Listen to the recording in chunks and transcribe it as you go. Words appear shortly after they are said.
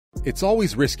It's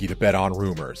always risky to bet on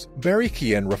rumors. Barry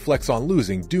Keoghan reflects on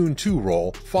losing Dune 2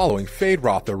 role following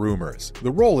Feyd-Rautha rumors. The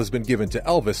role has been given to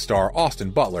Elvis star Austin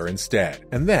Butler instead.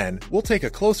 And then, we'll take a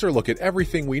closer look at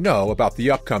everything we know about the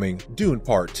upcoming Dune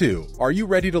Part 2. Are you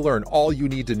ready to learn all you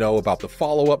need to know about the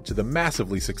follow-up to the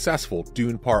massively successful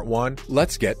Dune Part 1?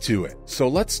 Let's get to it. So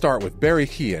let's start with Barry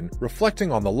Keoghan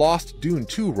reflecting on the lost Dune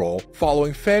 2 role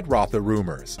following Feyd-Rautha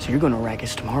rumors. So you're going to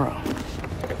Arrakis tomorrow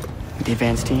with the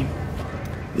advance team?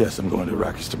 Yes, I'm going to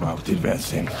Arrakis tomorrow with the advance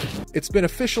team. It's been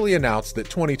officially announced that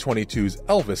 2022's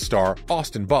Elvis star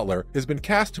Austin Butler has been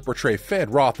cast to portray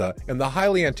Feyd-Rautha in the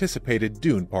highly anticipated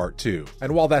Dune Part 2.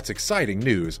 And while that's exciting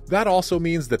news, that also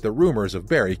means that the rumors of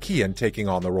Barry Keoghan taking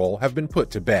on the role have been put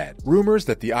to bed. Rumors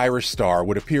that the Irish star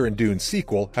would appear in Dune's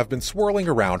sequel have been swirling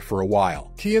around for a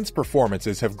while. Keoghan's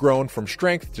performances have grown from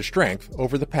strength to strength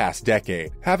over the past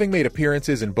decade, having made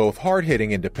appearances in both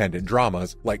hard-hitting independent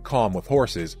dramas like Calm with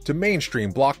Horses to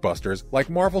mainstream blockbusters like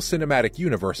Marvel Cinematic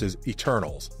Universe's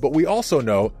Eternals. But we also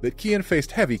know that Keoghan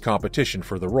faced heavy competition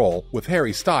for the role, with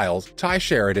Harry Styles, Ty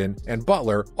Sheridan, and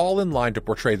Butler all in line to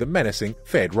portray the menacing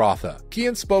Feyd-Rautha.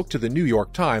 Keoghan spoke to the New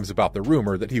York Times about the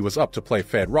rumor that he was up to play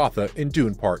Feyd-Rautha in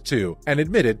Dune Part 2, and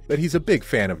admitted that he's a big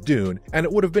fan of Dune, and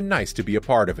it would have been nice to be a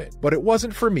part of it. But it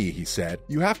wasn't for me, he said.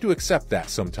 You have to accept that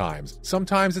sometimes.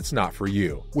 Sometimes it's not for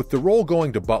you. With the role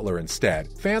going to Butler instead,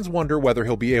 fans wonder whether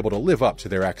he'll be able to live up to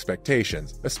their expectations,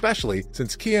 especially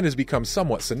since Keoghan has become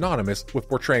somewhat synonymous with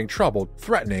portraying troubled,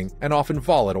 threatening, and often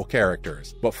volatile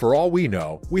characters. But for all we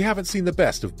know, we haven't seen the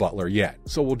best of Butler yet,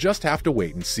 so we'll just have to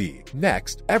wait and see.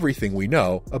 Next, everything we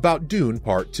know about Dune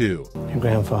Part 2. Your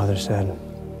grandfather said,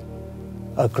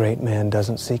 "A great man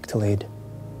doesn't seek to lead.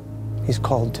 He's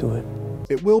called to it."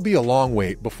 It will be a long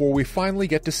wait before we finally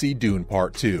get to see Dune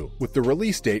Part 2, with the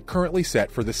release date currently set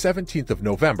for the 17th of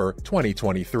November,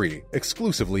 2023,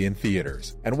 exclusively in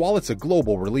theaters. And while it's a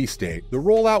global release date, the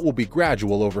rollout will be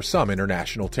gradual over some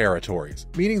international territories,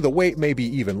 meaning the wait may be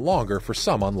even longer for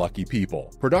some unlucky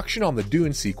people. Production on the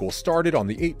Dune sequel started on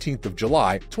the 18th of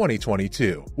July,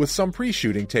 2022, with some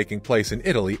pre-shooting taking place in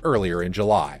Italy earlier in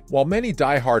July. While many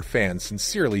die-hard fans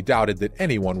sincerely doubted that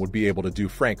anyone would be able to do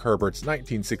Frank Herbert's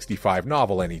 1965 novel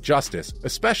any justice,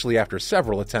 especially after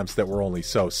several attempts that were only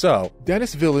so-so,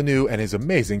 Denis Villeneuve and his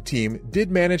amazing team did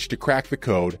manage to crack the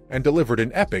code and delivered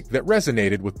an epic that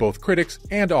resonated with both critics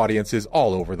and audiences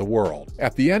all over the world.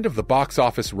 At the end of the box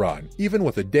office run, even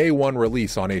with a day one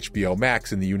release on HBO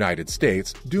Max in the United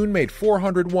States, Dune made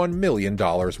 $401 million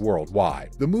worldwide.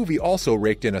 The movie also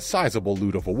raked in a sizable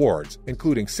loot of awards,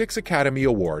 including 6 Academy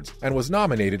Awards, and was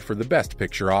nominated for the Best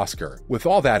Picture Oscar. With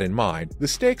all that in mind, the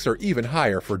stakes are even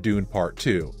higher for Dune Part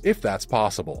 2, if that's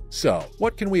possible. So,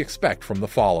 what can we expect from the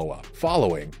follow-up?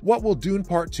 Following, what will Dune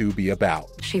Part 2 be about?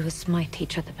 She was my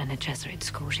teacher at the Bene Gesserit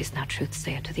school. She's now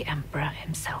truthsayer to the Emperor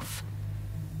himself.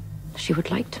 She would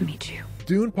like to meet you.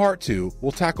 Dune Part 2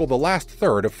 will tackle the last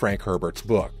third of Frank Herbert's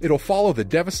book. It'll follow the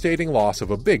devastating loss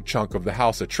of a big chunk of the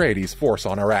House Atreides force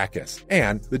on Arrakis,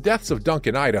 and the deaths of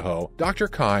Duncan Idaho, Dr.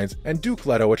 Kynes, and Duke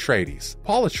Leto Atreides.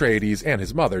 Paul Atreides and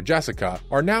his mother, Jessica,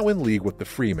 are now in league with the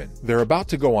Freemen. They're about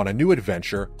to go on a new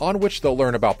adventure, on which they'll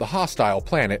learn about the hostile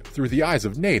planet through the eyes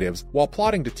of natives, while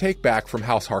plotting to take back from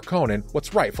House Harkonnen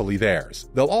what's rightfully theirs.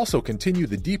 They'll also continue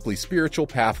the deeply spiritual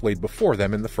path laid before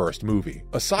them in the first movie.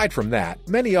 Aside from that,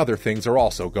 many other things are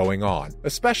also going on,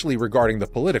 especially regarding the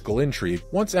political intrigue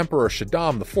once Emperor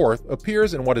Shaddam IV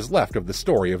appears in what is left of the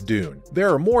story of Dune.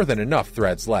 There are more than enough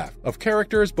threads left, of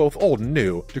characters both old and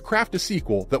new, to craft a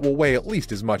sequel that will weigh at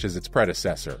least as much as its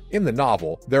predecessor. In the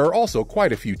novel, there are also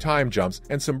quite a few time jumps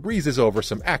and some breezes over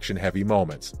some action-heavy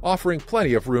moments, offering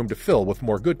plenty of room to fill with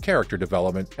more good character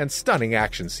development and stunning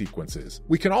action sequences.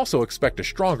 We can also expect a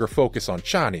stronger focus on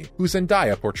Chani, who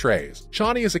Zendaya portrays.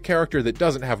 Chani is a character that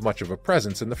doesn't have much of a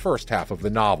presence in the first half of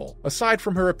the novel, aside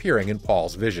from her appearing in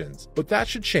Paul's visions. But that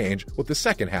should change with the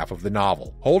second half of the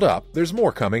novel. Hold up, there's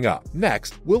more coming up.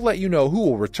 Next, we'll let you know who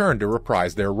will return to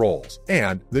reprise their roles,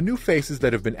 and the new faces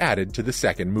that have been added to the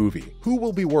second movie. Who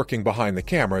will be working behind the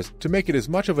cameras to make it as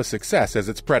much of a success as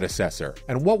its predecessor,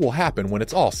 and what will happen when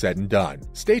it's all said and done.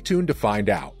 Stay tuned to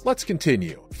find out. Let's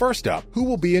continue. First up, who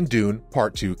will be in Dune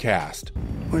Part 2 cast?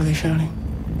 What are they shouting?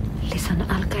 Listen,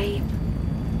 Al-Gaib.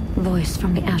 Voice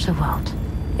from the outer world.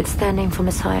 It's their name for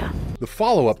Messiah. The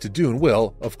follow-up to Dune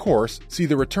will, of course, see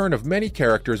the return of many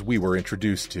characters we were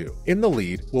introduced to. In the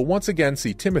lead, we'll once again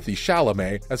see Timothée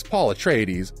Chalamet as Paul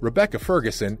Atreides, Rebecca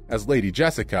Ferguson as Lady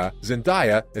Jessica,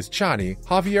 Zendaya as Chani,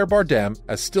 Javier Bardem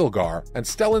as Stilgar, and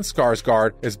Stellan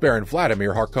Skarsgård as Baron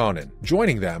Vladimir Harkonnen.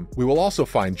 Joining them, we will also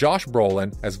find Josh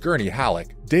Brolin as Gurney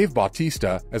Halleck, Dave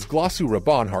Bautista as Glossu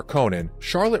Rabban Harkonnen,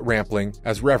 Charlotte Rampling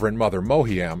as Reverend Mother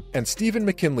Mohiam, and Stephen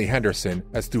McKinley Henderson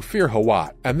as Thufir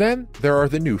Hawat. And then there are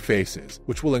the new faces,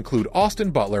 which will include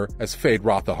Austin Butler as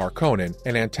Feyd-Rautha Harkonnen,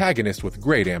 an antagonist with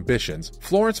great ambitions,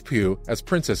 Florence Pugh as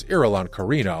Princess Irulan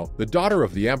Carino, the daughter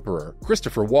of the Emperor,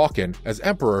 Christopher Walken as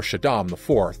Emperor Shaddam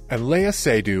IV, and Leia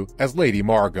Seydoux as Lady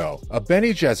Margot, a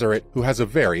Bene Gesserit who has a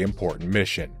very important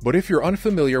mission. But if you're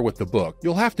unfamiliar with the book,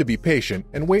 you'll have to be patient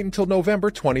and wait until November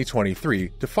 2023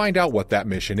 to find out what that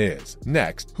mission is.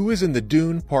 Next, who is in the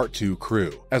Dune Part 2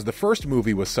 crew? As the first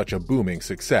movie was such a booming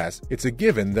success, it's a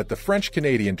given that the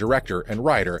French-Canadian director and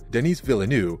writer Denis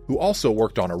Villeneuve, who also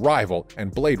worked on Arrival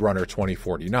and Blade Runner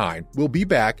 2049, will be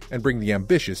back and bring the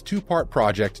ambitious two-part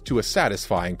project to a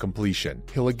satisfying completion.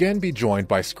 He'll again be joined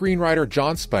by screenwriter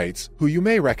John Spaihts, who you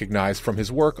may recognize from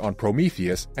his work on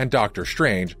Prometheus and Doctor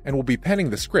Strange, and will be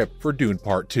penning the script for Dune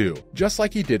Part 2, just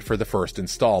like he did for the first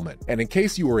installment. And in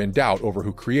case you were in doubt over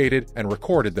who created and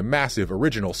recorded the massive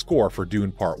original score for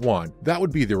Dune Part 1, that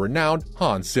would be the renowned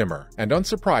Hans Zimmer. And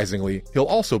unsurprisingly, he'll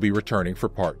also be returning for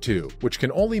Part 2, which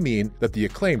can only mean that the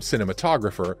acclaimed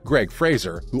cinematographer Greg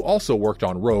Fraser, who also worked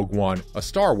on Rogue One, A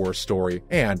Star Wars Story,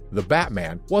 and The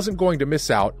Batman, wasn't going to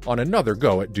miss out on another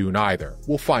go at Dune either.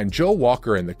 We'll find Joe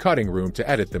Walker in the cutting room to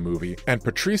edit the movie, and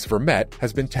Patrice Vermette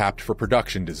has been tapped for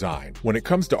production design. When it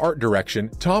comes to art direction,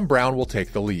 Tom Brown will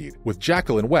take the lead, with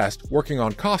Jacqueline West working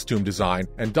on costume design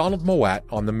and Donald Mowat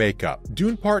on the makeup.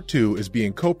 Dune Part 2 is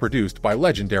being co-produced by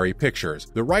Legendary Pictures,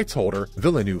 the rights holder,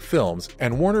 Villeneuve Films,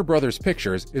 and Warner Brothers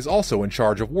Pictures is also in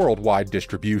charge of worldwide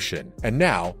distribution. And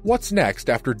now, what's next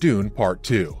after Dune Part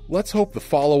 2? Let's hope the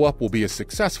follow-up will be as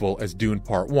successful as Dune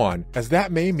Part 1, as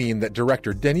that may mean that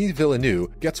director Denis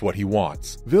Villeneuve gets what he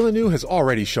wants. Villeneuve has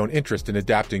already shown interest in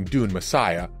adapting Dune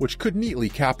Messiah, which could neatly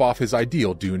cap off his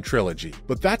ideal Dune trilogy.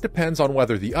 But that depends on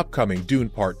whether the upcoming Dune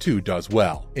Part 2 does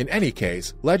well. In any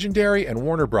case, Legendary and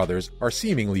Warner Brothers are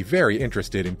seemingly very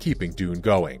interested in keeping Dune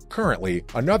going. Currently,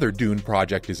 another Dune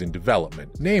project is in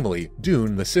development, namely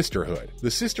Dune the Sisterhood.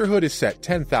 The Sisterhood is set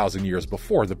 10,000 years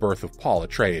before the birth of Paul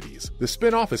Atreides. The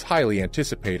spin-off is highly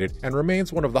anticipated and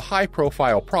remains one of the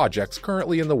high-profile projects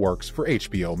currently in the works for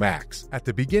HBO Max. At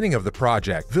the beginning of the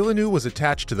project, Villeneuve was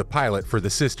attached to the pilot for the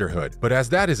Sisterhood, but as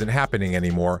that isn't happening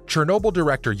anymore, Chernobyl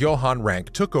director Johan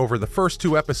Renck took over the first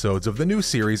 2 episodes of the new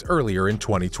series earlier in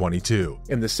 2022.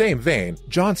 In the same vein,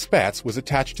 John Spaihts was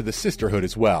attached to the Sisterhood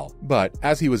as well, but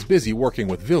as he was busy working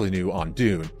with Villeneuve on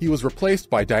Dune, he was replaced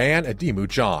by Diane Ademu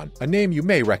John, a name you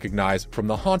may recognize from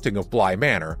The Haunting of Bly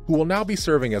Manor, who will now be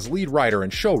serving as lead writer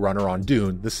and showrunner on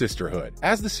Dune: The Sisterhood.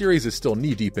 As the series is still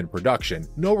knee-deep in production,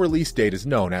 no release date is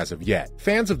known as of yet.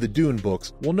 Fans of the Dune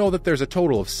books will know that there's a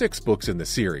total of 6 books in the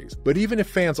series, but even if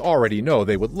fans already know,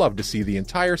 they would love to see the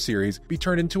entire series be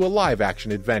turned into a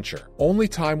live-action adventure. Only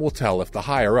time will tell if the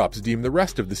higher-ups deem the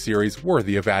rest of the series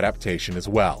worthy of adaptation as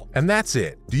well. And that's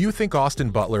it. Do you think Austin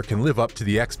Butler can live up to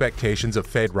the expectations of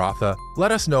Feyd-Rautha?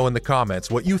 Let us know in the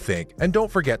comments what you think, and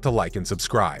don't forget to like and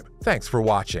subscribe. Thanks for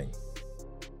watching.